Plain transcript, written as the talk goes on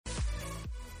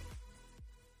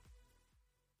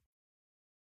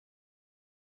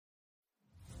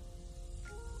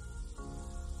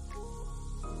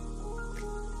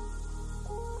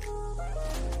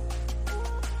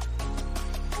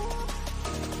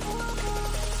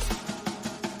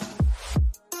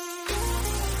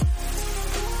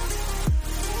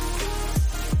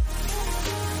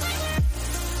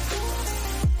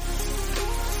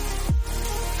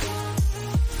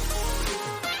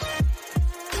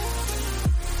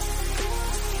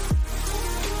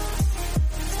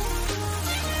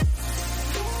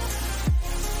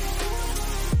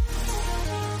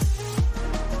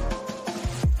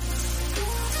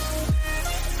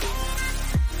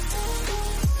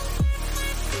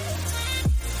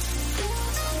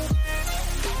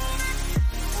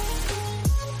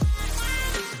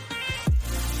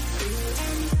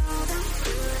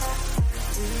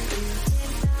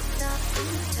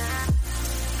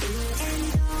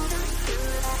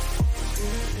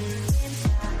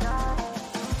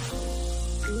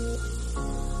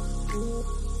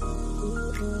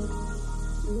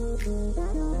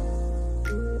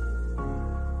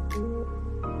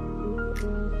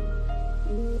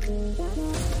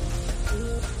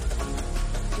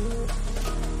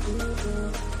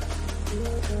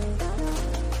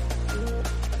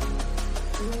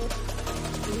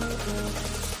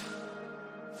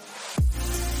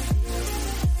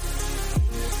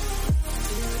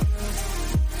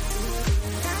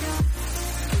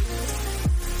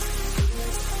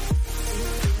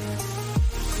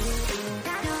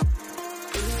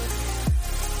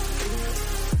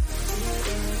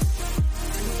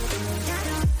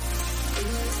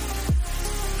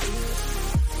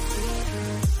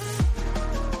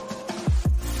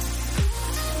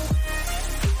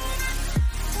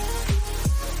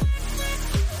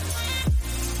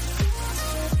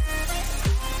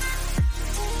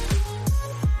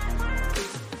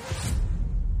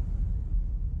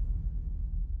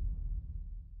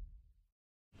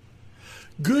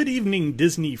Good evening,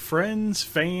 Disney friends,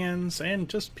 fans, and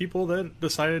just people that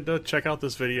decided to check out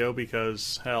this video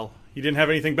because, hell, you didn't have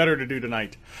anything better to do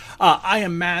tonight. I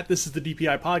am Matt, this is the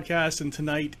DPI Podcast, and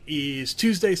tonight is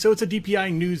Tuesday, so it's a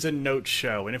DPI News and Notes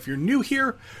show. And if you're new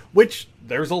here, which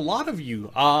there's a lot of you,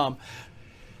 DPI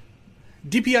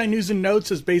News and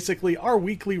Notes is basically our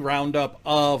weekly roundup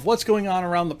of what's going on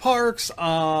around the parks,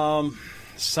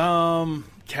 some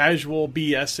casual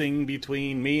BSing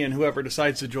between me and whoever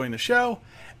decides to join the show,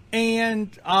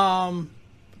 and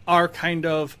our kind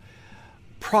of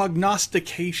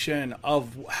prognostication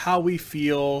of how we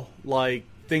feel like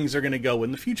things are going to go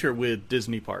in the future with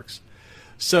Disney parks.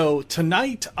 So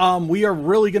tonight we are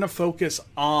really going to focus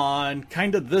on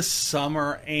kind of this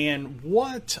summer and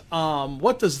what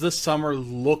does this summer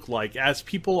look like as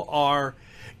people are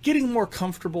getting more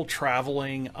comfortable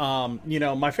traveling.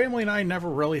 My family and I never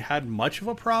really had much of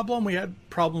a problem. We had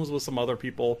problems with some other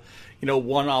people,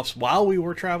 one-offs while we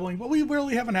were traveling, but we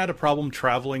really haven't had a problem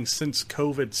traveling since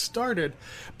COVID started.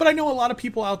 But I know a lot of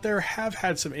people out there have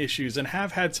had some issues and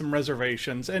have had some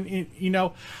reservations. And,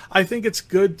 I think it's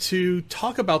good to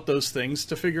talk about those things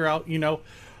to figure out,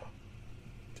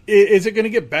 is it going to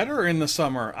get better in the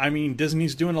summer? I mean,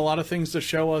 Disney's doing a lot of things to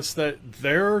show us that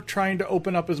they're trying to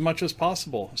open up as much as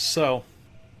possible. So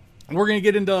we're going to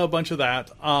get into a bunch of that.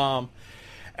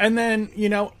 And then,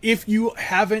 if you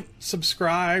haven't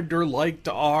subscribed or liked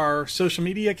our social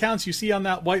media accounts, you see on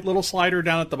that white little slider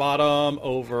down at the bottom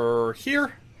over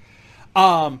here.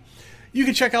 You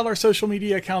can check out our social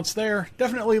media accounts there.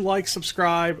 Definitely like,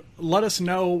 subscribe. Let us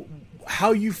know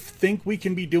how you think we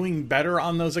can be doing better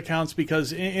on those accounts,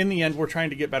 because in the end, we're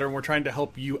trying to get better and we're trying to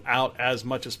help you out as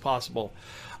much as possible.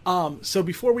 So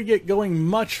before we get going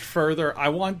much further, I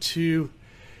want to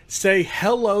say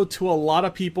hello to a lot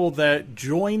of people that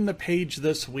joined the page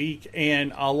this week,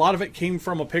 and a lot of it came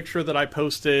from a picture that I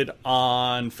posted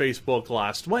on Facebook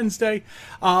last Wednesday.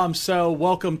 So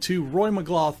welcome to Roy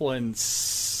McLaughlin,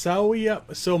 Somaya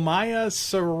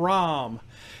Saram,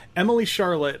 Emily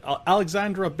Charlotte,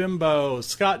 Alexandra Bimbo,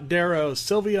 Scott Darrow,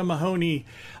 Sylvia Mahoney,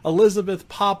 Elizabeth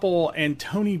Popple, and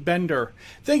Tony Bender.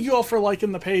 Thank you all for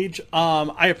liking the page.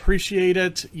 I appreciate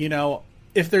it.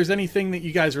 If there's anything that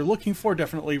you guys are looking for,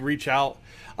 definitely reach out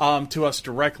to us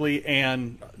directly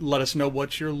and let us know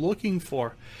what you're looking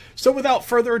for. So without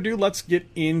further ado, let's get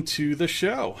into the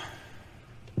show.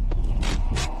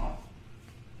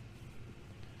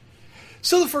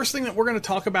 So the first thing that we're going to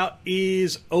talk about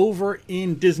is over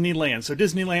in Disneyland. So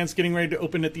Disneyland's getting ready to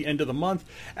open at the end of the month.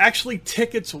 Actually,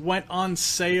 tickets went on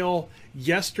sale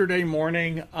yesterday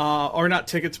morning, or not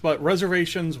tickets, but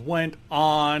reservations went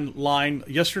online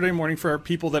yesterday morning for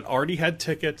people that already had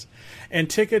tickets. And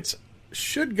tickets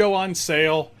should go on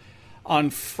sale on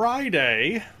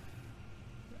Friday,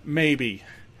 maybe.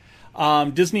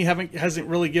 Disney hasn't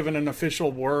really given an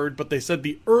official word, but they said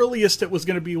the earliest it was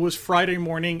going to be was Friday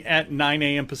morning at 9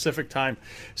 a.m. Pacific time.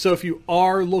 So if you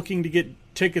are looking to get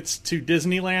tickets to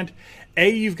Disneyland,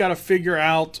 you've got to figure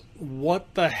out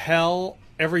what the hell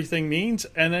everything means,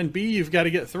 and then B, you've got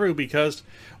to get through, because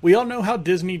we all know how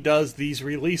Disney does these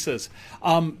releases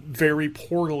very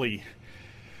poorly.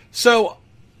 So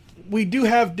we do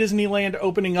have Disneyland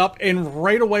opening up, and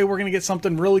right away we're going to get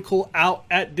something really cool out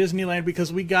at Disneyland,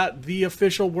 because we got the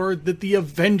official word that the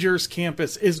Avengers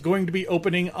Campus is going to be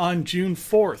opening on June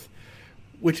 4th,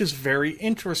 which is very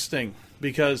interesting,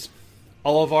 because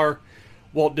all of our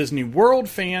Walt Disney World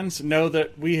fans know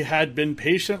that we had been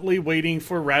patiently waiting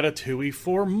for Ratatouille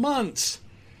for months.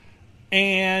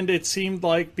 And it seemed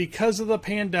like because of the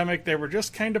pandemic, they were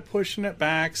just kind of pushing it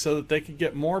back so that they could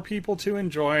get more people to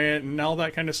enjoy it and all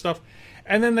that kind of stuff.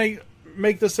 And then they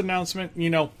make this announcement,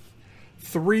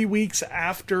 3 weeks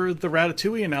after the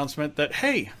Ratatouille announcement that,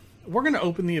 hey, we're going to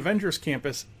open the Avengers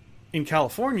Campus in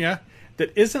California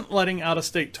that isn't letting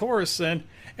out-of-state tourists in,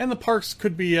 and the parks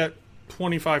could be at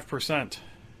 25%.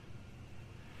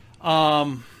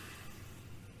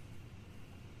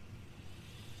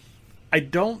 I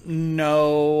don't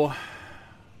know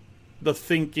the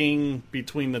thinking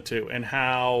between the two and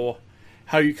how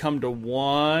you come to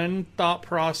one thought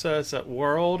process at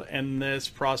World and this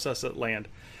process at Land.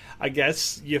 I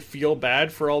guess you feel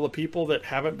bad for all the people that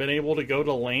haven't been able to go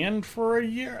to Land for a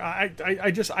year.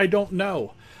 I don't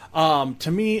know.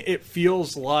 To me, it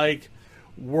feels like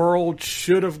World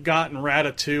should have gotten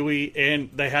Ratatouille, and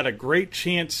they had a great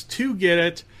chance to get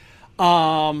it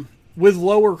with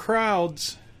lower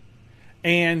crowds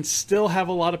and still have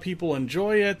a lot of people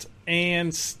enjoy it.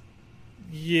 And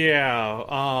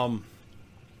yeah,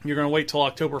 you're going to wait till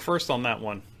October 1st on that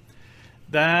one.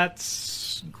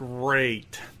 That's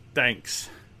great. Thanks.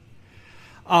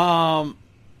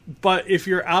 But if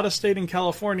you're out of state in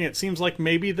California, it seems like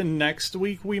maybe the next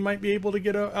week we might be able to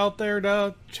get out there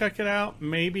to check it out.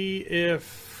 Maybe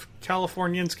if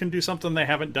Californians can do something they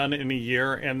haven't done in a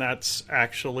year, and that's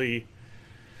actually,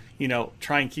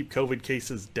 try and keep COVID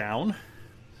cases down.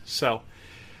 So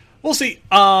we'll see.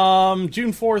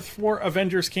 June 4th for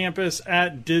Avengers Campus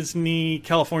at Disney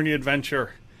California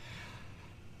Adventure.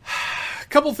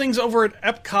 Couple things over at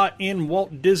Epcot in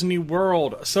Walt Disney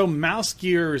World. So Mouse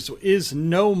Gears is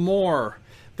no more.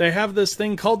 They have this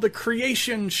thing called the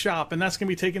Creation Shop, and that's going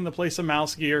to be taking the place of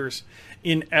Mouse Gears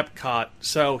in Epcot.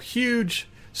 So huge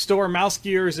store. Mouse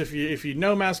Gears, if you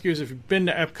know Mouse Gears, if you've been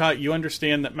to Epcot, you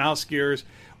understand that Mouse Gears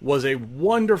was a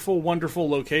wonderful, wonderful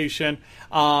location.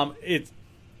 It's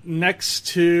next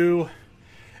to,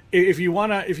 if you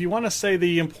wanna say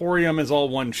the Emporium is all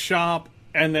one shop,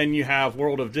 and then you have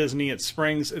World of Disney at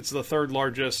Springs. It's the third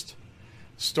largest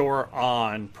store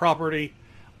on property.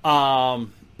 But,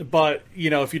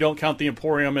 if you don't count the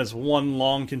Emporium as one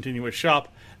long continuous shop,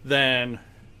 then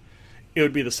it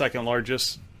would be the second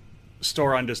largest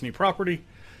store on Disney property.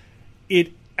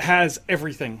 It has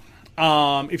everything.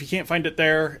 If you can't find it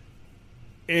there,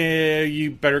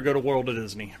 you better go to World of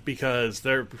Disney, because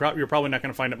you're probably not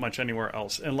going to find it much anywhere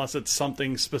else, unless it's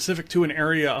something specific to an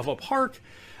area of a park.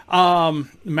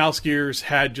 Mouse Gears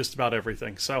had just about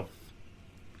everything. So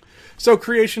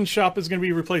Creation Shop is going to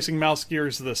be replacing Mouse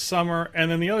Gears this summer.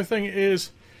 And then the other thing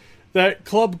is that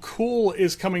Club Cool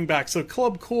is coming back. So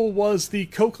Club Cool was the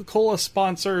Coca-Cola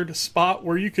sponsored spot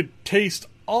where you could taste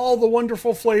all the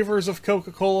wonderful flavors of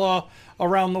Coca-Cola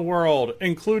around the world,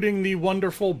 including the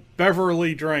wonderful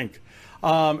Beverly drink.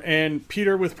 And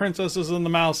Peter with Princesses and the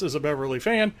Mouse is a Beverly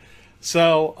fan.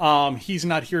 So he's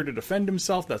not here to defend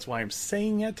himself. That's why I'm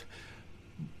saying it.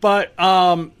 But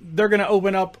they're going to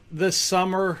open up this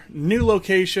summer. New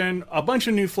location. A bunch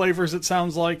of new flavors, it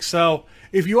sounds like. So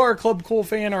if you are a Club Cool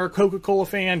fan or a Coca-Cola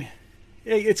fan,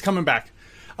 it's coming back.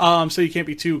 So you can't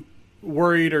be too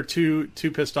worried or too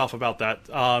pissed off about that.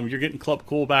 You're getting Club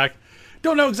Cool back.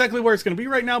 Don't know exactly where it's going to be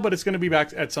right now, but it's going to be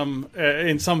back at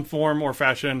in some form or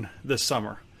fashion this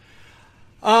summer.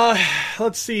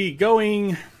 Let's see.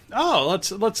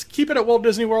 Let's keep it at Walt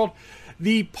Disney World.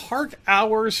 The park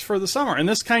hours for the summer, and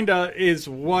this kind of is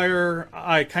where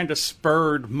I kind of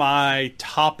spurred my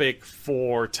topic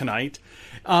for tonight.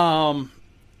 Earlier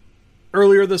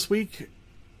this week,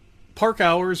 park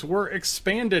hours were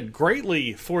expanded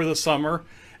greatly for the summer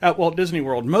at Walt Disney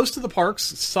World. Most of the parks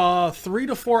saw 3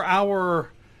 to 4 hour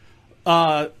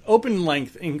open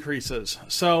length increases.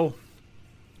 So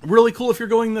really cool if you're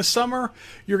going this summer.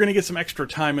 You're going to get some extra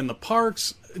time in the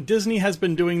parks. Disney has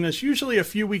been doing this usually a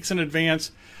few weeks in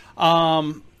advance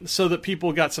so that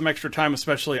people got some extra time,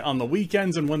 especially on the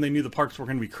weekends and when they knew the parks were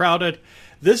going to be crowded.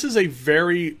 This is a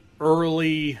very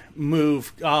early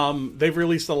move. They've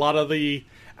released a lot of the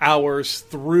hours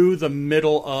through the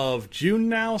middle of June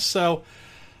now, so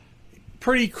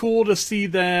pretty cool to see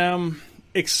them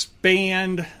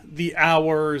expand the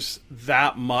hours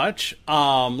that much.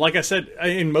 Like I said,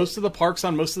 in most of the parks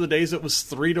on most of the days, it was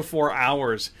 3 to 4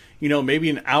 hours. Maybe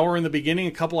an hour in the beginning,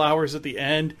 a couple hours at the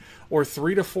end, or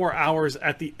 3 to 4 hours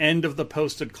at the end of the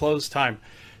posted close time.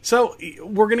 So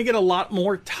we're going to get a lot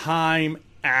more time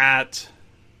at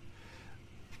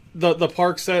the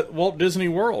parks at Walt Disney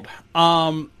World.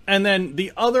 And then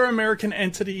the other American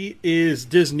entity is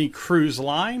Disney Cruise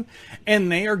Line,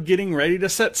 and they are getting ready to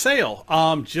set sail,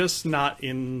 just not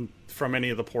from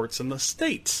any of the ports in the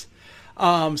States.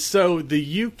 So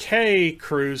the UK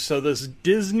cruise, so this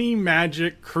Disney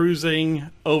Magic cruising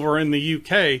over in the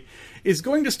UK, is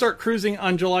going to start cruising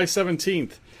on July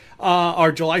 17th,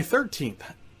 or July 13th.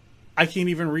 I can't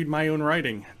even read my own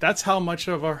writing. That's how much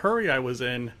of a hurry I was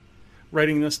in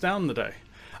writing this down today.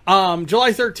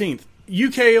 July 13th.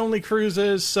 UK only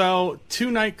cruises, so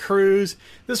 2-night cruise.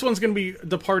 This one's going to be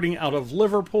departing out of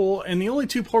Liverpool, and the only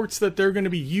 2 ports that they're going to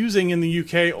be using in the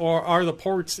UK are the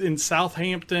ports in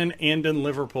Southampton and in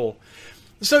Liverpool.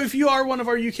 So if you are one of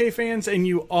our UK fans and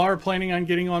you are planning on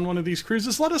getting on one of these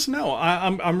cruises, let us know.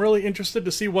 I'm really interested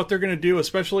to see what they're going to do,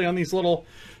 especially on these little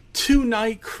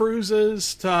 2-night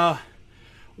cruises to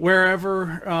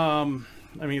wherever. I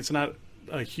mean, it's not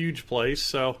a huge place,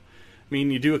 so I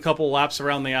mean, you do a couple laps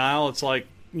around the Isle, it's like,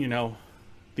 you know,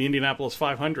 the Indianapolis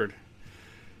 500.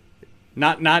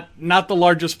 Not the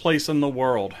largest place in the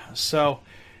world. So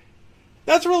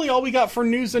that's really all we got for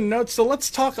news and notes. So let's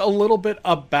talk a little bit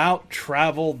about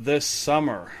travel this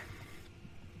summer.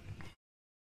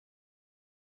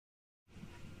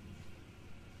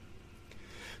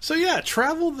 So yeah,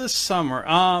 travel this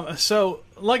summer. So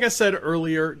like I said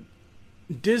earlier,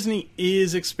 Disney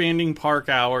is expanding park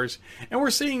hours, and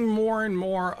we're seeing more and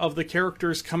more of the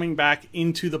characters coming back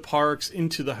into the parks,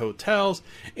 into the hotels,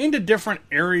 into different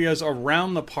areas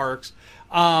around the parks,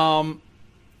 and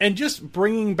just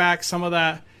bringing back some of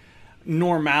that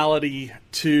normality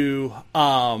to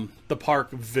the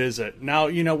park visit. Now,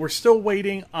 you know, we're still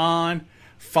waiting on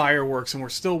fireworks and we're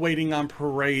still waiting on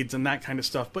parades and that kind of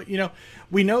stuff, but you know,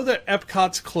 we know that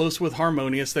Epcot's close with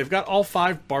Harmonious. They've got all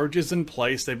 5 barges in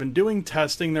place. They've been doing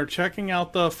testing. They're checking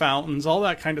out the fountains, all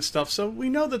that kind of stuff. So we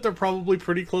know that they're probably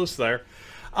pretty close there.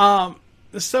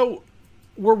 So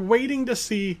we're waiting to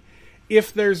see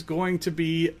if there's going to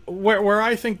be where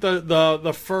I think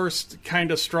the first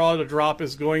kind of straw to drop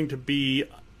is going to be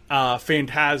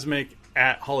Fantasmic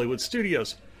at Hollywood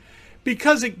Studios,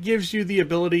 because it gives you the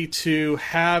ability to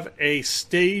have a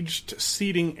staged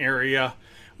seating area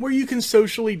where you can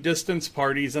socially distance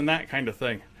parties and that kind of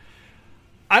thing.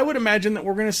 I would imagine that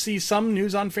we're going to see some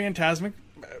news on Fantasmic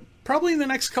probably in the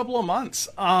next couple of months.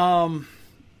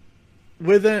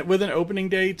 With an opening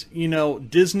date, you know,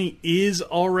 Disney is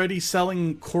already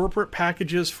selling corporate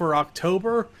packages for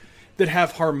October that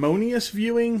have Harmonious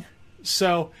viewing.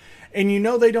 So, and you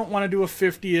know they don't want to do a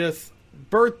 50th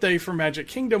birthday for Magic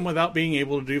Kingdom without being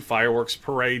able to do fireworks,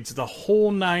 parades, the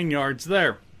whole 9 yards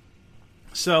there.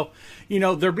 So, you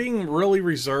know, they're being really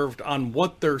reserved on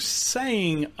what they're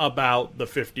saying about the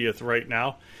 50th right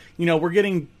now. You know, we're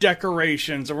getting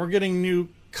decorations and we're getting new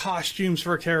costumes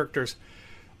for characters.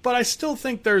 But I still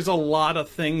think there's a lot of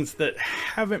things that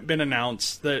haven't been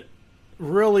announced that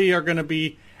really are going to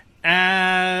be,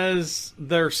 as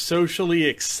they're socially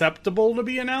acceptable to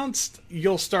be announced,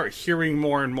 you'll start hearing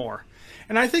more and more.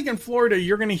 And I think in Florida,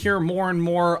 you're going to hear more and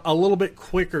more a little bit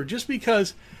quicker, just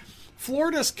because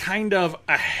Florida's kind of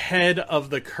ahead of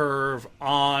the curve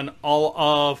on all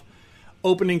of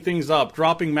opening things up,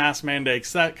 dropping mask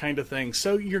mandates, that kind of thing.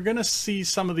 So you're going to see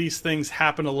some of these things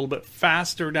happen a little bit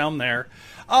faster down there,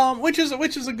 which is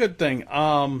a good thing.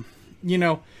 You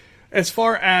know, as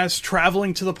far as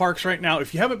traveling to the parks right now,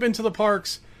 if you haven't been to the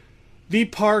parks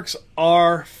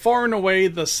are far and away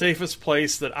the safest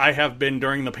place that I have been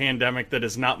during the pandemic that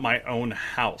is not my own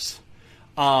house.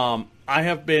 I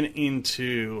have been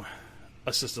into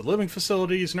assisted living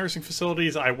facilities, nursing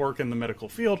facilities. I work in the medical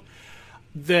field,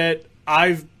 that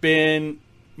I've been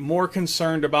more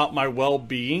concerned about my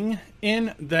well-being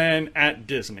in than at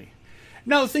Disney.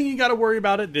 Now, the thing you got to worry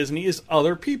about at Disney is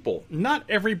other people. Not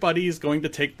everybody is going to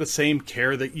take the same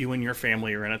care that you and your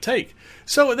family are going to take.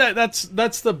 So that's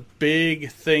the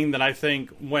big thing that I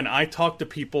think when I talk to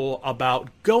people about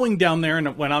going down there,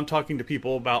 and when I'm talking to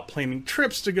people about planning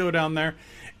trips to go down there,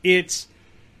 it's,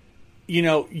 you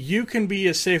know, you can be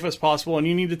as safe as possible and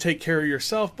you need to take care of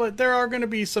yourself, but there are going to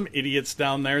be some idiots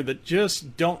down there that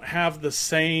just don't have the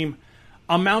same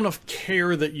amount of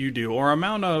care that you do, or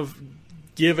amount of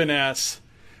given-ness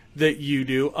that you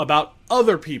do about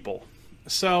other people.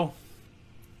 So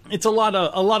it's a lot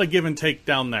of give and take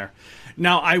down there.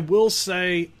 Now, I will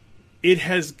say it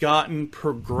has gotten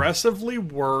progressively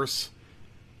worse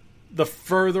the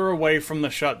further away from the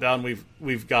shutdown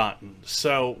we've gotten.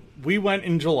 So we went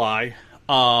in July,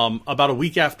 about a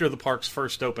week after the parks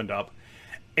first opened up,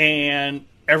 and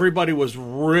everybody was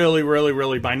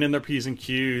really binding their P's and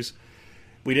Q's.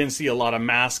 We didn't see a lot of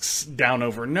masks down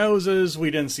over noses. We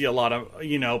didn't see a lot of,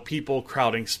 you know, people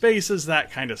crowding spaces,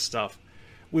 that kind of stuff.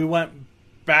 We went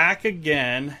back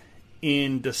again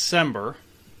in December,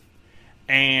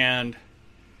 and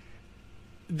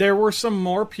there were some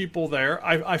more people there.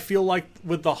 I feel like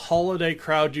with the holiday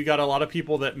crowd, you got a lot of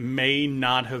people that may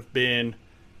not have been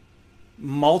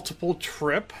multiple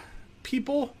trip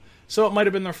people. So it might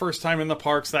have been their first time in the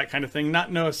parks, that kind of thing,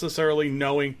 not necessarily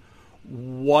knowing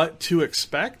what to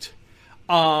expect.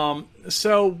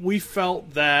 So we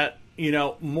felt that, you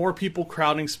know, more people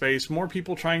crowding space, more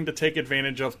people trying to take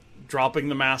advantage of dropping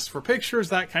the masks for pictures,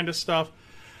 that kind of stuff.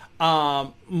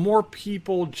 More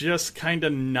people just kind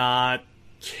of not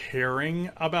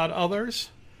caring about others.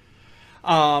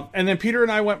 And then Peter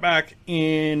and I went back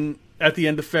in at the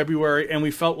end of February, and we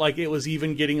felt like it was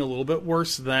even getting a little bit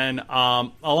worse then.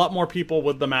 A lot more people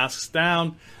with the masks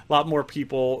down, a lot more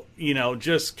people,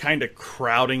 just kind of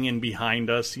crowding in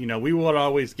behind us. We would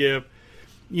always give,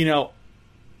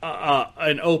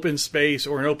 an open space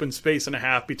or an open space and a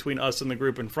half between us and the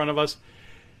group in front of us,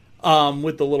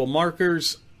 with the little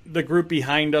markers. The group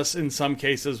behind us, in some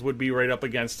cases, would be right up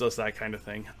against us, that kind of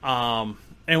thing. And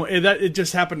it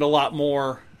just happened a lot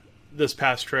more this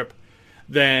past trip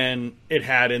than it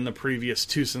had in the previous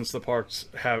two since the parks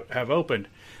have opened.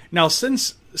 Now,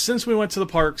 since we went to the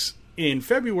parks in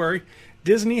February,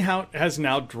 Disney has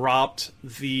now dropped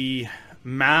the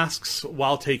masks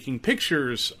while taking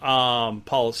pictures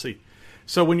policy.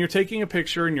 So when you're taking a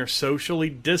picture and you're socially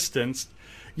distanced,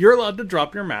 you're allowed to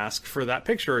drop your mask for that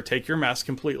picture or take your mask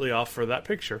completely off for that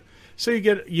picture. So you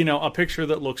get, a picture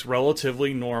that looks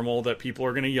relatively normal, that people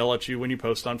are going to yell at you when you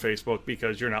post on Facebook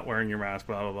because you're not wearing your mask,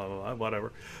 blah, blah, blah, blah,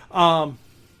 whatever.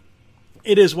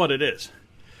 It is what it is.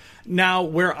 Now,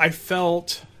 where I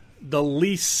felt the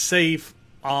least safe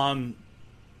on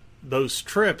those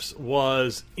trips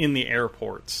was in the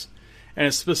airports,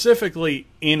 and specifically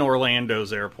in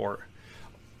Orlando's airport.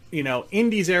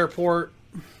 Indy's airport,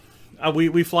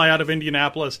 we fly out of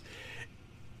Indianapolis.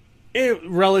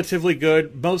 Relatively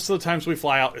good. Most of the times we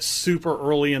fly out super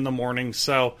early in the morning,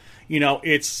 so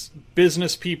it's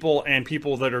business people and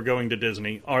people that are going to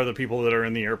Disney are the people that are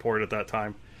in the airport at that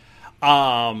time.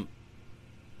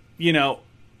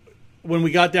 When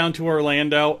we got down to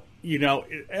Orlando,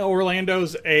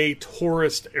 Orlando's a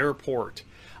tourist airport,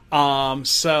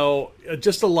 so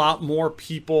just a lot more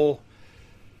people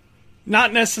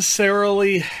not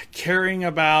necessarily caring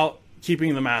about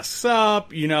keeping the masks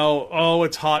up,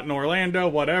 it's hot in Orlando,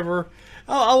 whatever.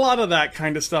 A lot of that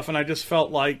kind of stuff, and I just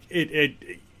felt like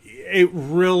it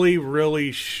really,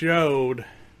 really showed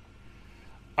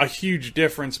a huge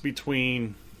difference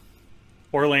between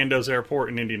Orlando's airport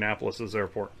and Indianapolis's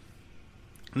airport.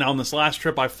 Now, on this last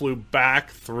trip, I flew back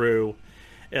through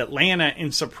Atlanta,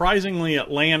 and surprisingly,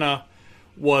 Atlanta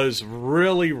was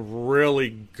really,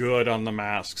 really good on the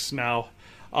masks. Now,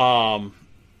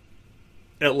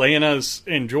 Atlanta's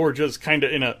and Georgia's kind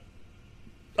of in a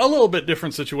little bit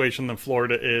different situation than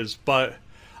Florida is, but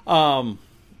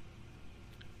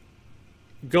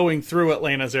going through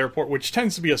Atlanta's airport, which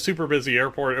tends to be a super busy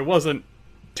airport, it wasn't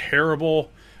terrible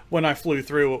when I flew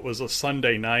through. It was a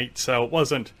Sunday night, so it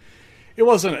wasn't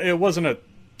a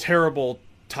terrible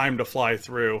time to fly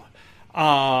through.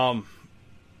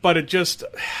 But it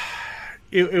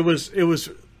was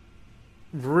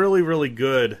really, really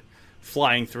good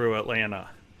flying through Atlanta.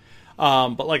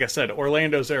 But like I said,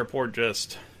 Orlando's airport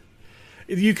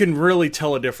you can really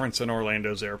tell a difference in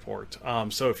Orlando's airport.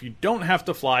 So if you don't have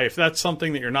to fly, if that's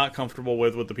something that you're not comfortable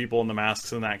with the people in the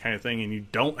masks and that kind of thing, and you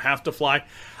don't have to fly,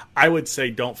 I would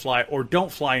say don't fly, or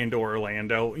don't fly into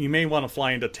Orlando. You may want to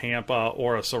fly into Tampa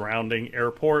or a surrounding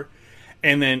airport,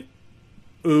 and then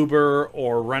Uber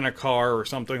or rent a car or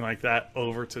something like that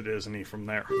over to Disney from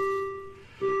there.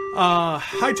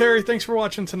 Hi Terry, thanks for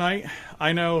watching tonight.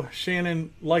 I know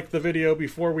Shannon liked the video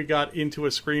before we got into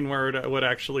a screen where it would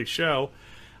actually show.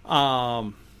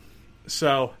 Travel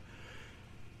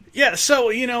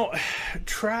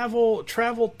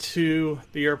to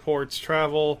the airports,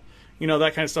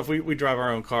 that kind of stuff. We drive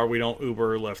our own car. We don't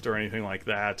Uber or Lyft or anything like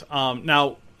that.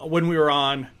 Now, when we were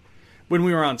on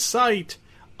site,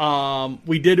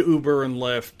 we did Uber and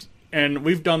Lyft, and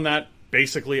we've done that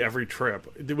basically every trip.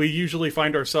 We usually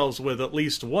find ourselves with at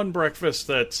least one breakfast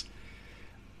that's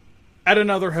at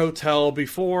another hotel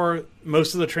before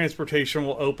most of the transportation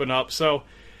will open up. So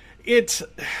it's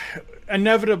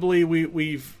inevitably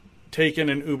we've taken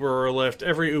an Uber or a Lyft.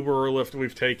 Every Uber or Lyft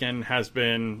we've taken has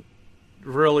been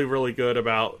really, really good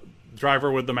about driver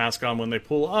with the mask on when they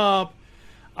pull up,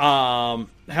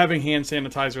 having hand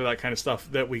sanitizer, that kind of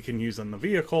stuff that we can use in the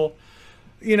vehicle.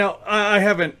 I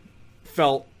haven't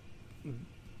felt,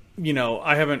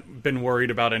 I haven't been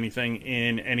worried about anything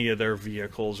in any of their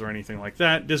vehicles or anything like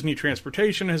that. Disney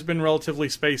Transportation has been relatively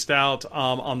spaced out.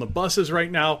 On the buses right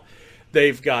now,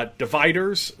 they've got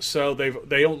dividers, so they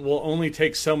will only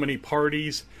take so many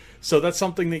parties. So that's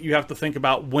something that you have to think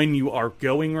about when you are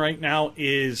going right now,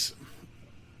 is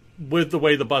with the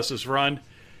way the buses run.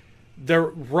 They're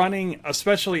running,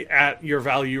 especially at your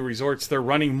value resorts, they're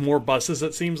running more buses,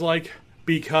 it seems like,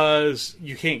 because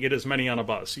you can't get as many on a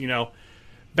bus.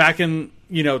 Back in,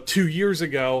 2 years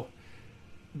ago,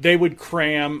 they would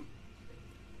cram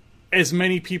as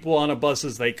many people on a bus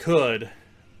as they could.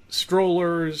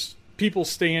 Strollers, people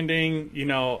standing,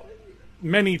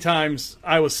 many times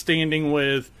I was standing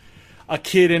with a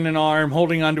kid in an arm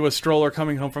holding onto a stroller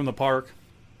coming home from the park.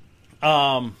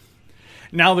 Now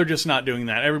they're just not doing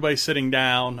that. Everybody's sitting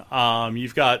down.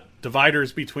 You've got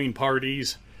dividers between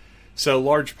parties. So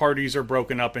large parties are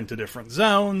broken up into different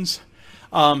zones.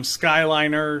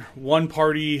 Skyliner, one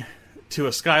party to a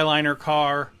Skyliner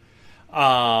car.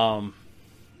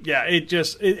 Yeah,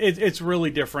 it's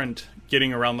really different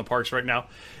getting around the parks right now.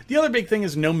 The other big thing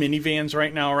is no minivans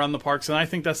right now around the parks, and I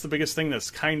think that's the biggest thing that's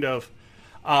kind of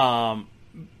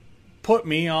put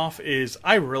me off. Is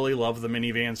I really love the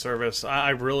minivan service. I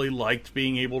really liked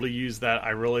being able to use that. I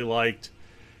really liked,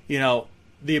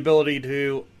 the ability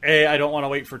to, I don't want to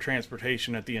wait for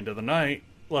transportation at the end of the night.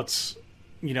 Let's,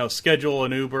 schedule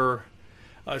an Uber,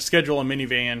 schedule a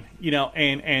minivan,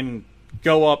 and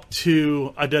go up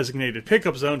to a designated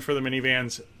pickup zone for the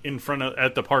minivans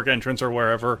at the park entrance or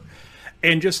wherever,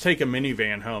 and just take a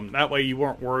minivan home. That way you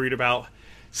weren't worried about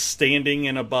standing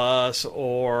in a bus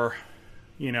or,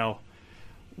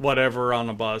 whatever on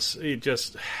a bus.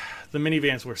 The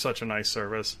minivans were such a nice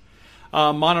service.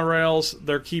 Monorails,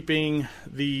 they're keeping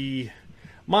the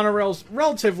monorails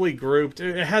relatively grouped.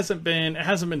 It hasn't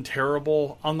been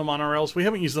terrible on the monorails. We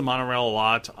haven't used the monorail a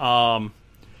lot,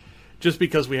 just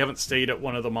because we haven't stayed at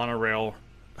one of the monorail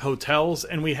hotels,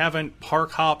 and we haven't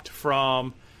park hopped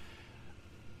from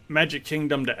Magic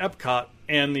Kingdom to Epcot,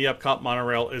 and the Epcot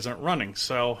monorail isn't running.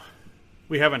 So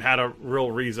we haven't had a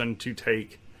real reason to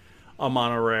take a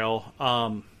monorail,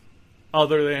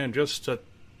 other than just to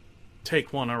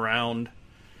take one around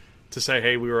to say,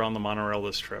 hey, we were on the monorail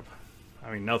this trip.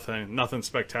 I mean, nothing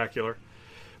spectacular.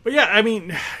 But yeah, I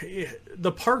mean,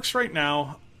 the parks right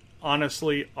now,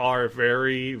 honestly, are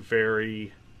very,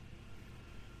 very...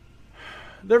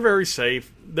 They're very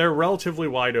safe. They're relatively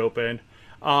wide open.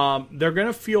 They're going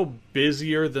to feel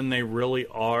busier than they really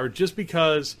are, just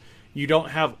because you don't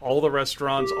have all the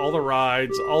restaurants, all the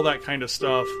rides, all that kind of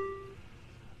stuff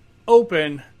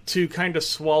open to kind of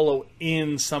swallow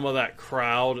in some of that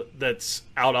crowd that's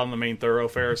out on the main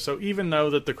thoroughfare. So even though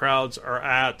that the crowds are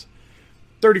at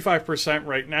 35%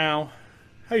 right now,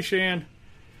 hey Shan,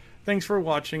 thanks for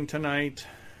watching tonight.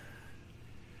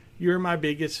 You're my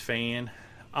biggest fan.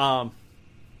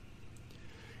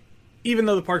 Even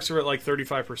though the parks are at like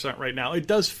 35% right now, it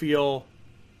does feel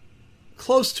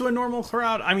close to a normal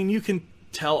crowd. I mean, you can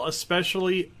tell,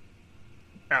 especially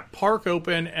at park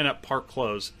open and at park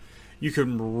close. You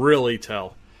can really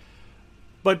tell.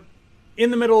 But in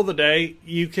the middle of the day,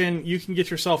 you can get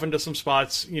yourself into some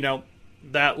spots.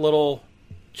 That little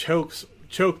choke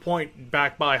point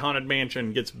back by Haunted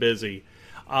Mansion gets busy.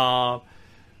 Toy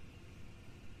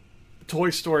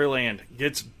Story Land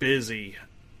gets busy.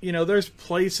 There's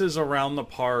places around the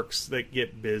parks that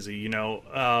get busy.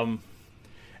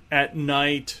 At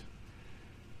night,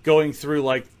 going through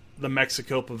like the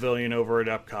Mexico Pavilion over at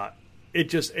Epcot,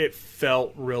 it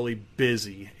felt really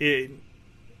busy.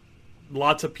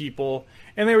 Lots of people,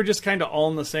 and they were just kind of all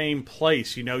in the same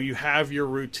place. You have your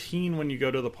routine when you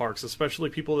go to the parks, especially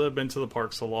people that have been to the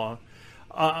parks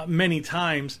many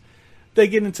times. They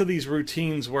get into these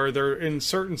routines where they're in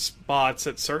certain spots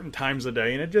at certain times of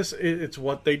day, and it's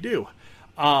what they do.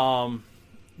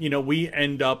 We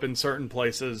end up in certain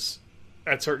places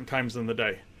at certain times in the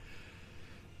day.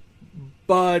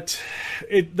 But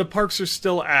the parks are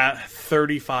still at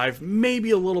 35,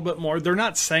 maybe a little bit more. They're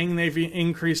not saying they've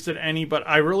increased it any, but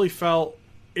I really felt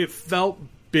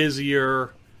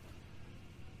busier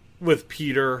with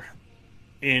Peter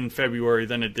in February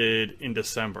than it did in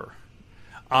December.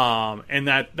 And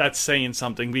that's saying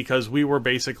something, because we were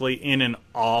basically in an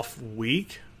off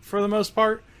week for the most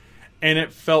part, and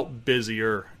it felt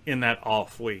busier in that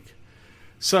off week.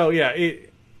 So yeah,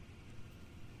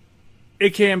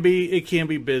 it can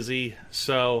be busy,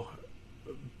 so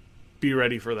be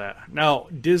ready for that. Now,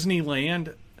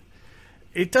 Disneyland,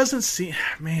 it doesn't seem,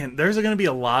 man, there's going to be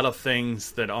a lot of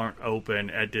things that aren't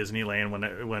open at Disneyland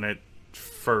when it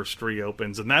first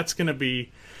reopens, and it's going to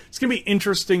be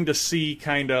interesting to see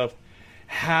kind of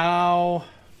how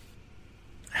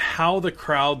the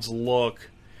crowds look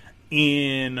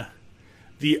in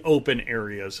the open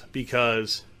areas,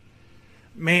 because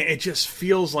man, it just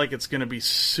feels like it's going to be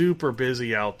super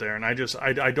busy out there, and I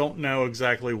don't know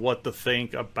exactly what to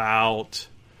think about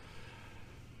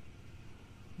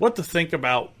what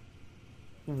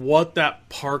that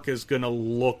park is going to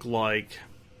look like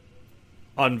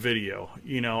on video.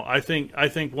 I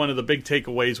think one of the big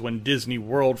takeaways when Disney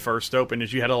World first opened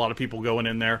is you had a lot of people going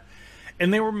in there,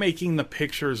 and they were making the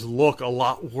pictures look a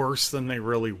lot worse than they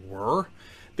really were.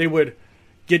 They would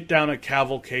get down a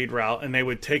cavalcade route, and they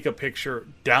would take a picture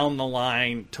down the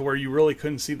line to where you really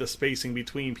couldn't see the spacing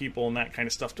between people and that kind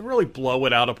of stuff, to really blow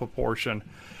it out of proportion.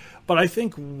 But I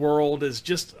think World is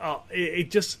just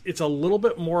it's a little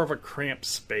bit more of a cramped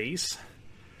space.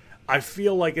 I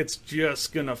feel like it's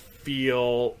just gonna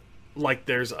feel like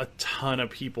there's a ton of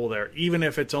people there, even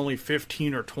if it's only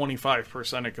 15 or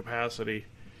 25% of capacity.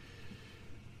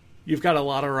 You've got a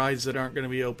lot of rides that aren't going to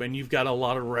be open. You've got a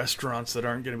lot of restaurants that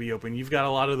aren't going to be open. You've got a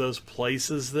lot of those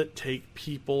places that take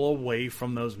people away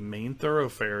from those main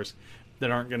thoroughfares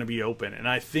that aren't going to be open. And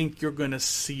I think you're going to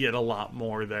see it a lot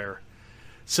more there.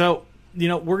 So,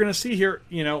 we're going to see here,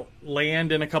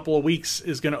 Land in a couple of weeks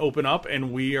is going to open up,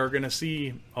 and we are going to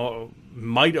see,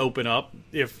 might open up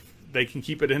if they can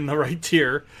keep it in the right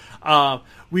tier.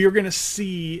 We are going to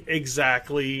see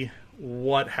exactly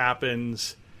what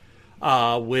happens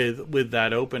with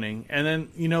that opening. And then,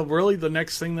 really the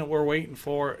next thing that we're waiting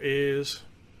for is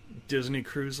Disney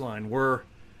Cruise Line. We're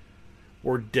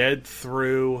dead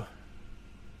through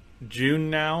June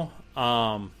now.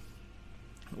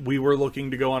 We were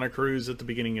looking to go on a cruise at the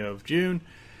beginning of June.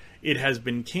 It has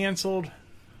been canceled.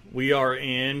 We are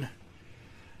in,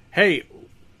 hey,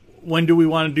 when do we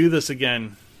want to do this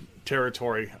again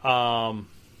territory. It's going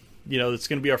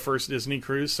to be our first Disney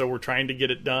cruise, so we're trying to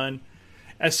get it done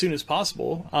as soon as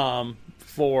possible,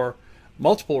 for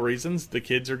multiple reasons. The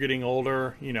kids are getting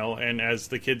older, and as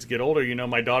the kids get older,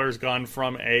 my daughter's gone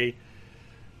from a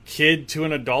kid to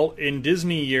an adult in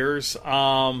Disney years,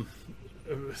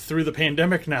 through the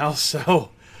pandemic now. So,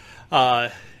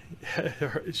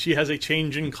 she has a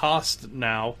change in cost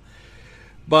now,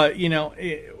 but we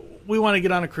want to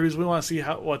get on a cruise. We want to see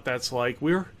what that's like.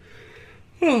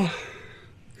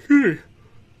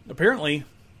 Apparently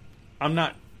I'm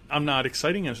not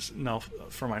exciting enough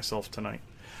for myself tonight.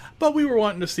 But we were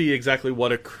wanting to see exactly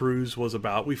what a cruise was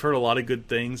about. We've heard a lot of good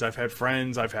things. I've had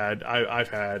friends, I've had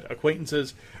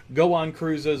acquaintances go on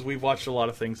cruises. We've watched a lot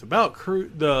of things about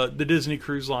the Disney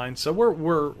Cruise Line. So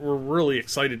we're really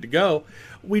excited to go.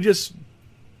 We just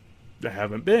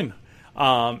haven't been.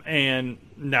 And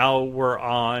now we're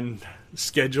on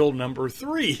schedule number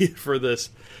 3 for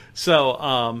this.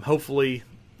 So hopefully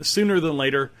sooner than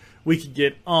later we could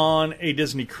get on a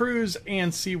Disney cruise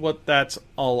and see what that's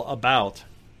all about.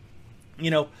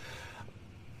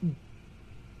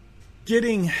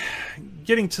 Getting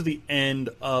to the end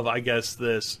of, I guess,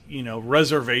 this,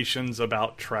 reservations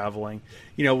about traveling.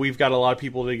 We've got a lot of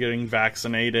people that are getting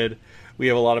vaccinated. We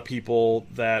have a lot of people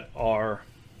that are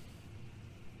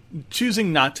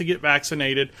choosing not to get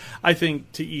vaccinated. I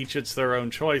think to each it's their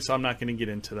own choice. I'm not going to get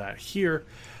into that here.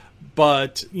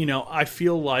 But, I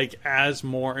feel like as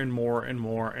more and more and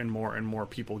more and more and more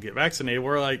people get vaccinated,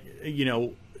 we're like,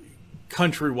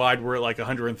 countrywide, we're at like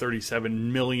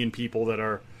 137 million people that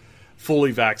are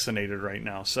fully vaccinated right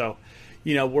now. So,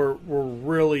 we're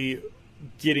really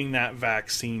getting that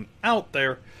vaccine out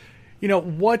there.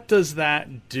 What does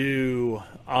that do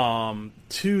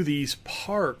to these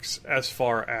parks as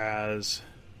far as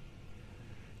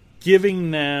giving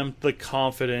them the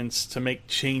confidence to make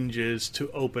changes to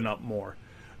open up more?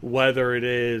 Whether it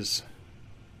is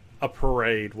a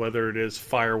parade, whether it is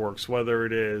fireworks, whether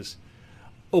it is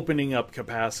opening up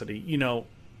capacity.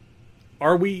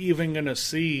 Are we even going to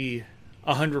see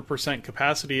 100%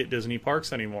 capacity at Disney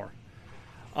parks anymore?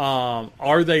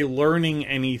 Are they learning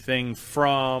anything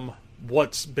from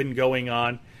what's been going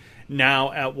on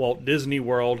now at Walt Disney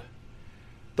World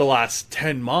the last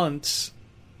 10 months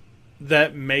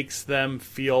that makes them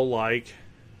feel like,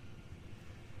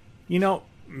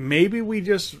 maybe we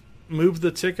just move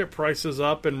the ticket prices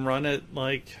up and run it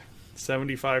like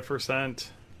 75%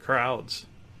 crowds?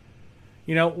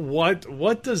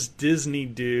 What does Disney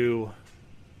do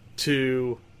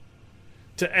to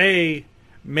A,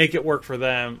 make it work for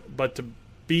them, but to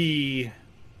B,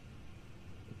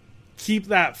 keep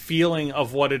that feeling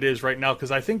of what it is right now?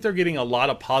 Because I think they're getting a lot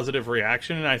of positive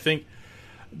reaction, and I think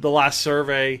the last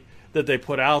survey that they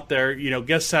put out there,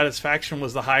 guest satisfaction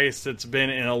was the highest it's been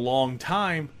in a long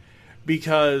time,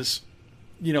 because,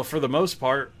 for the most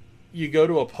part, you go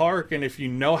to a park, and if you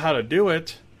know how to do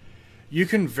it, you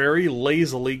can very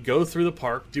lazily go through the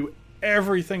park, do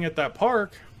everything at that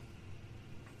park,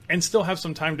 and still have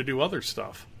some time to do other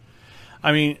stuff.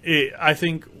 I mean, I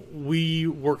think we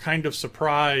were kind of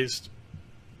surprised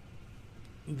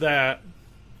that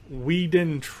we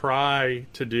didn't try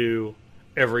to do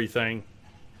everything,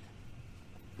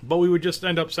 but we would just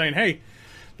end up saying, hey,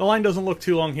 the line doesn't look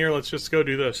too long here, let's just go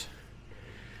do this.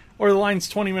 Or the line's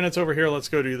 20 minutes over here, let's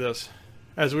go do this.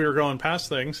 As we were going past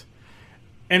things.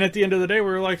 And at the end of the day, we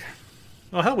were like,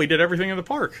 well, hell, we did everything in the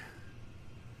park.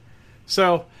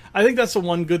 So I think that's the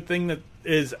one good thing that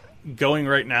is going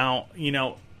right now.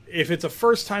 If it's a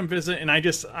first time visit, and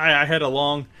I had a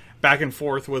long back and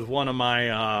forth with one of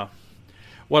my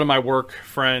one of my work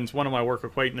friends, one of my work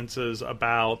acquaintances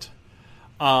about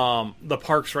the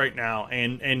parks right now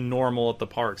and normal at the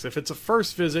parks. If it's a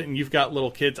first visit and you've got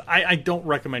little kids, I don't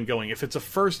recommend going. If it's a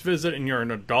first visit and you're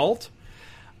an adult,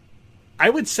 I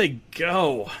would say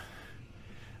go.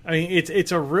 I mean,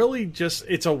 it's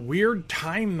a weird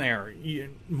time there.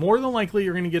 More than likely,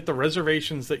 you're going to get the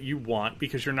reservations that you want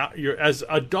because you're as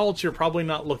adults, you're probably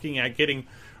not looking at getting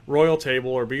Royal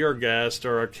Table or Be Our Guest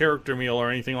or a character meal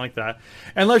or anything like that,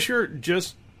 unless you're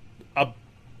just a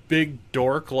big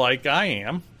dork like I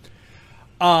am.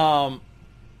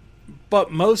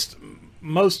 But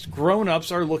most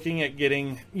grown-ups are looking at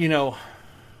getting,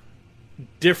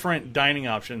 different dining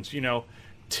options,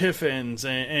 Tiffin's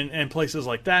and places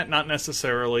like that, not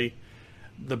necessarily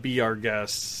the Be Our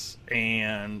Guests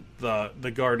and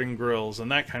the Garden Grills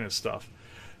and that kind of stuff.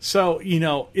 So,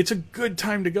 it's a good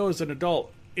time to go as an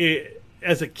adult.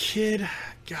 As a kid,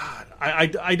 God,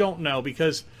 I don't know,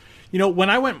 because, when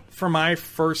I went for my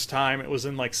first time, it was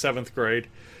in like 7th grade.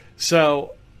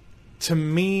 So, to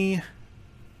me,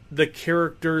 the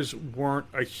characters weren't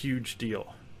a huge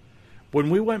deal. When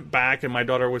we went back and my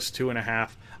daughter was 2.5,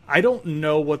 I don't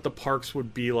know what the parks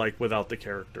would be like without the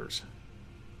characters.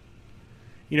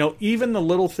 Even the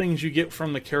little things you get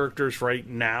from the characters right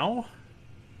now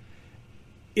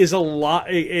is a lot.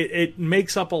 It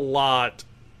makes up a lot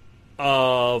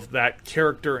of that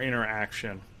character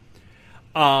interaction.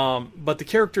 But the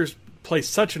characters play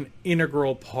such an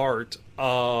integral part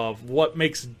of what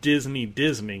makes Disney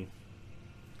Disney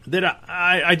that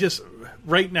I just,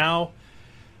 right now,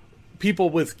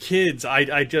 people with kids,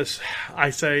 I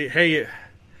say, hey,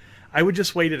 I would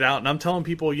just wait it out. And I'm telling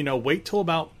people, wait till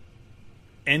about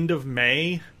end of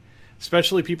May,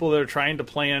 especially people that are trying to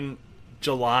plan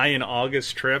July and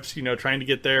August trips, trying to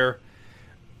get there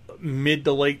mid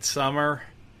to late summer.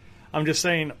 I'm just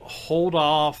saying, hold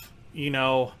off,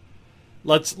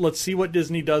 let's see what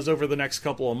Disney does over the next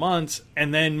couple of months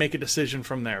and then make a decision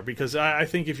from there. Because I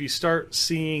think if you start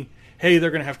seeing, hey, they're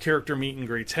going to have character meet and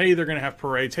greets, hey, they're going to have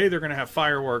parades, hey, they're going to have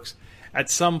fireworks, at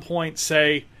some point,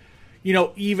 say,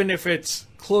 even if it's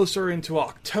closer into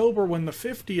October when the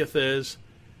 50th is,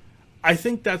 I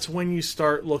think that's when you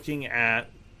start looking at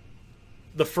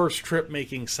the first trip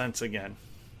making sense again.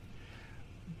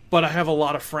 But I have a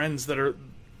lot of friends that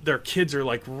their kids are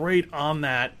like right on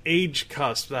that age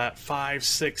cusp, that 5,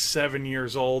 6, 7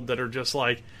 years old, that are just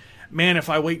like, man, if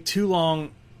I wait too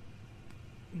long,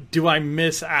 do I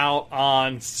miss out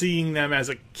on seeing them as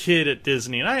a kid at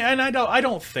Disney? And I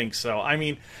don't think so. I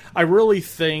mean, I really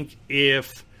think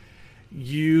if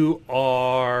you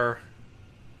are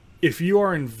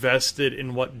invested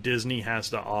in what Disney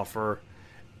has to offer,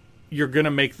 you're going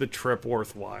to make the trip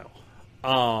worthwhile.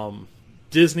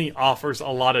 Disney offers a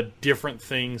lot of different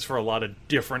things for a lot of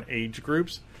different age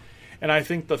groups. And I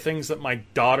think the things that my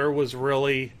daughter was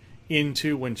really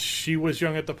into when she was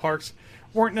young at the parks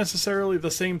weren't necessarily the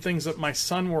same things that my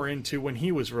son were into when he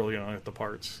was really young at the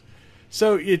parks.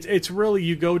 So it's really,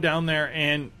 you go down there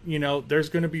and, there's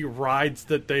going to be rides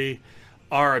that they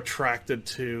are attracted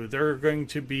to. There are going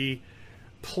to be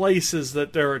places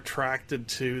that they're attracted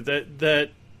to,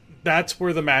 that's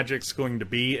where the magic's going to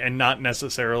be, and not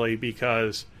necessarily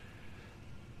because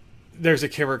there's a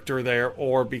character there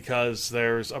or because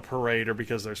there's a parade or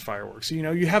because there's fireworks.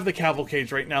 You have the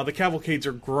cavalcades right now. The cavalcades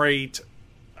are great.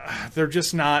 They're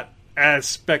just not as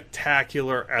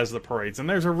spectacular as the parades. And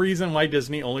there's a reason why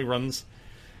Disney only runs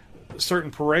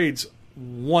certain parades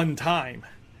one time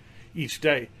each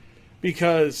day,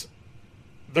 because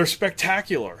they're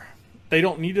spectacular. They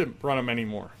don't need to run them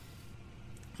anymore.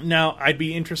 Now, I'd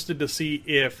be interested to see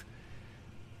if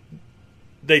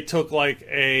they took like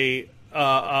a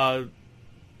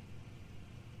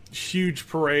huge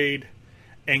parade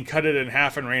and cut it in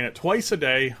half and ran it twice a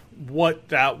day, what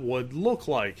that would look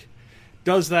like.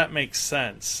 Does that make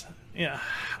sense? Yeah,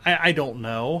 I don't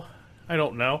know.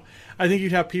 I think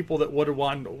you'd have people that would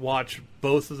want to watch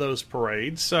both of those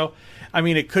parades. So, I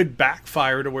mean, it could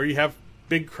backfire to where you have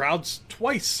big crowds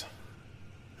twice.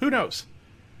 Who knows?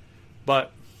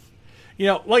 But,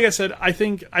 like I said, I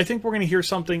think we're going to hear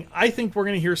something. I think we're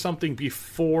going to hear something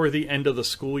before the end of the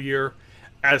school year,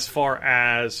 as far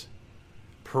as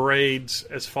parades,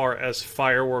 as far as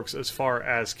fireworks, as far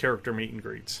as character meet and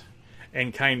greets,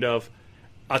 and kind of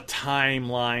a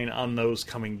timeline on those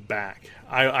coming back.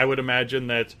 I would imagine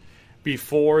that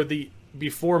before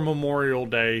Memorial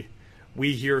Day,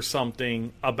 we hear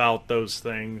something about those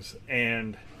things,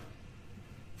 and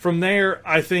from there,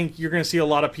 I think you're going to see a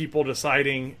lot of people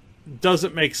deciding, does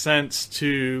it make sense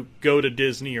to go to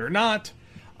Disney or not?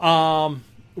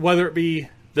 Whether it be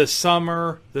this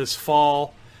summer, this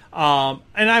fall,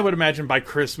 And I would imagine by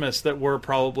Christmas that we're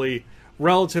probably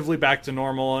relatively back to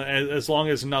normal, as long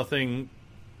as nothing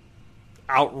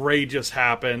outrageous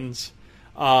happens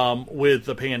with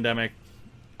the pandemic.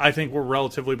 I think we're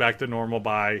relatively back to normal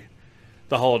by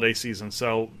the holiday season.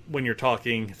 So when you're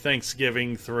talking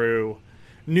Thanksgiving through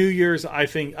New Year's, I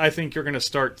think you're going to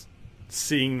start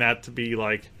seeing that to be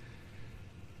like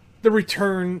the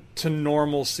return to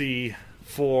normalcy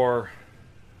for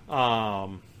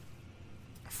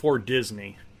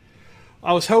Disney.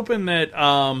 I was hoping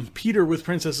that Peter with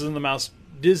Princesses and the Mouse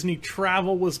Disney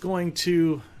Travel was going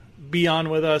to be on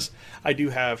with us. I do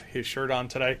have his shirt on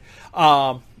today.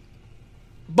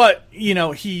 But, you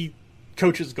know, he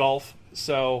coaches golf,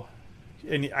 so,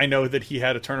 and I know that he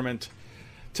had a tournament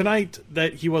tonight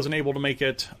that he wasn't able to make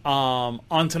it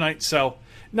on tonight, so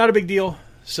not a big deal.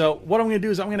 So what I'm going to do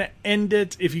is I'm going to end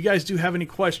it. If you guys do have any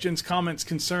questions, comments,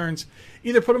 concerns,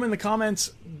 either put them in the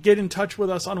comments, get in touch with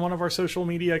us on one of our social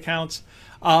media accounts.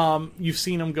 You've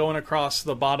seen them going across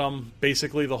the bottom,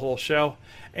 basically the whole show.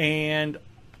 And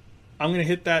I'm going to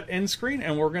hit that end screen,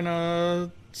 and we're going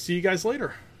to see you guys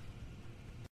later.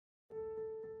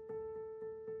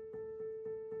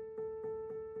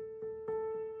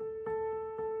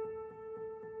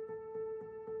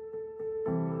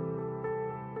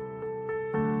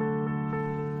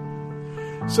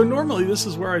 So normally this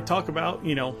is where I talk about,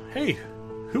 you know, hey,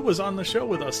 who was on the show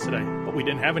with us today? But we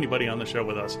didn't have anybody on the show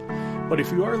with us. But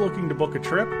if you are looking to book a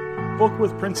trip, book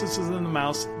with Princesses and the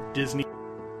Mouse Disney.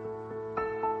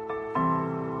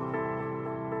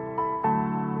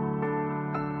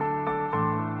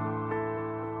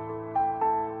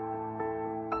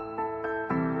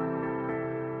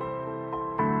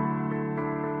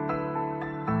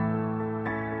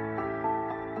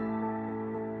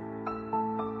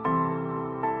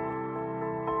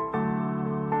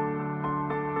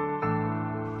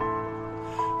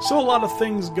 So a lot of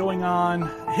things going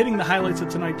on. Hitting the highlights of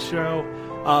tonight's show.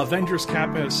 Avengers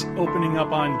Campus opening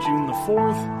up on June the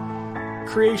 4th.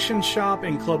 Creation Shop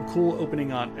and Club Cool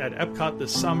opening at Epcot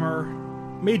this summer.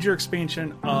 Major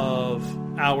expansion of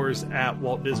hours at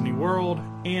Walt Disney World.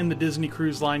 And the Disney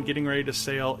Cruise Line getting ready to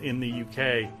sail in the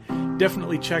UK.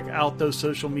 Definitely check out those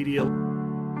social media.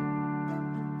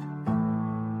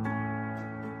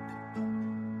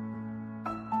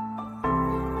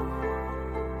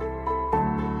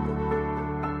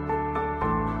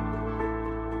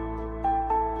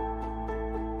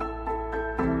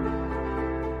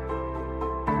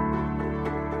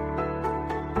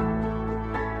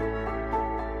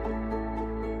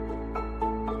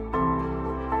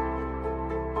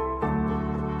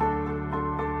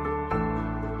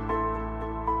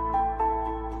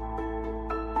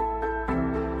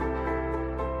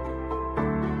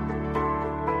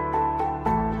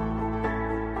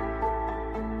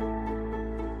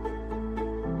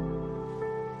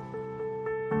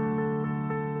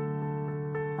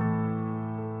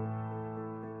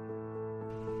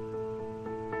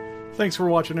 Thanks for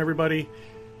watching, everybody.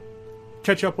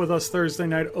 Catch up with us Thursday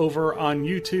night over on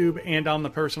YouTube and on the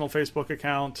personal Facebook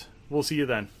account. We'll see you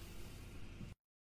then.